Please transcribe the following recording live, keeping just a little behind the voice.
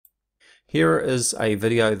Here is a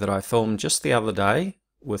video that I filmed just the other day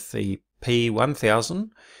with the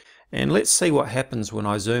P1000, and let's see what happens when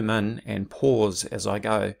I zoom in and pause as I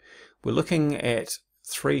go. We're looking at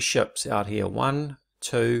three ships out here, 1,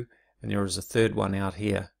 2, and there is a third one out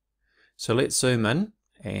here. So let's zoom in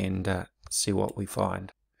and see what we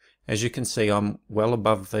find. As you can see, I'm well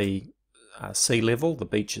above the sea level. The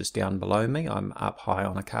beach is down below me. I'm up high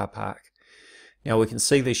on a car park. Now we can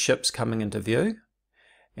see these ships coming into view,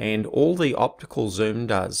 and all the optical zoom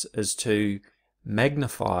does is to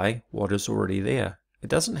magnify what is already there. It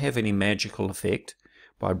doesn't have any magical effect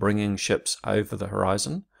by bringing ships over the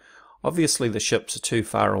horizon. Obviously the ships are too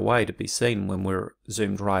far away to be seen when we're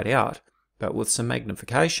zoomed right out, but with some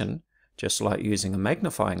magnification, just like using a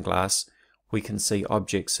magnifying glass, we can see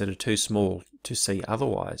objects that are too small to see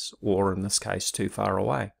otherwise, or in this case too far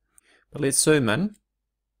away. But let's zoom in.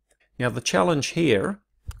 Now the challenge here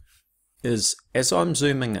is, as I'm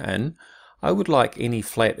zooming in, I would like any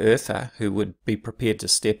flat earther who would be prepared to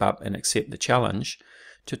step up and accept the challenge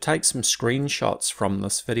to take some screenshots from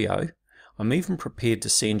this video. I'm even prepared to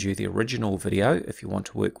send you the original video if you want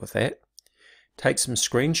to work with that. Take some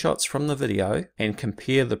screenshots from the video and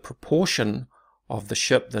compare the proportion of the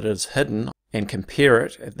ship that is hidden and compare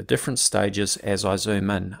it at the different stages as I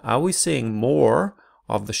zoom in. Are we seeing more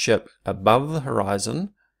of the ship above the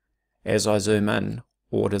horizon as I zoom in,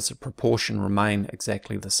 or does the proportion remain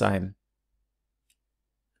exactly the same?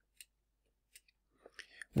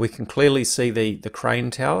 We can clearly see the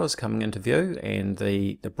crane towers coming into view and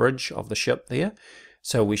the bridge of the ship there.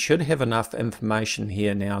 So we should have enough information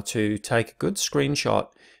here now to take a good screenshot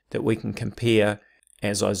that we can compare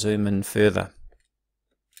as I zoom in further.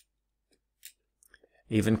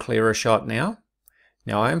 Even clearer shot now.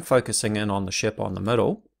 Now I am focusing in on the ship on the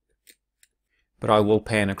middle, but I will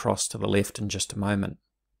pan across to the left in just a moment.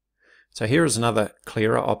 So here is another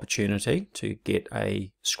clearer opportunity to get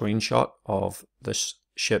a screenshot of this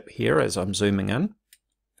ship here as I'm zooming in.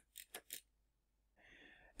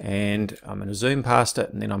 And I'm going to zoom past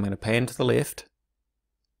it, and then I'm going to pan to the left.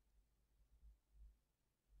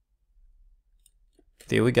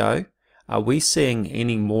 There we go. Are we seeing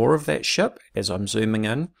any more of that ship as I'm zooming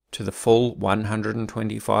in to the full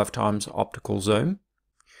 125 times optical zoom?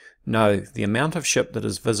 No, the amount of ship that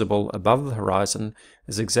is visible above the horizon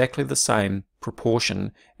is exactly the same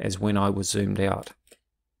proportion as when I was zoomed out.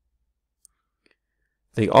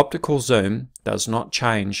 The optical zoom does not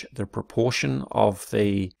change the proportion of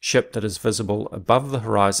the ship that is visible above the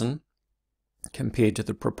horizon compared to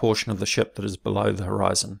the proportion of the ship that is below the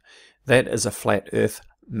horizon. That is a flat Earth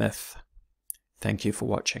myth. Thank you for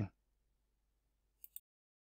watching.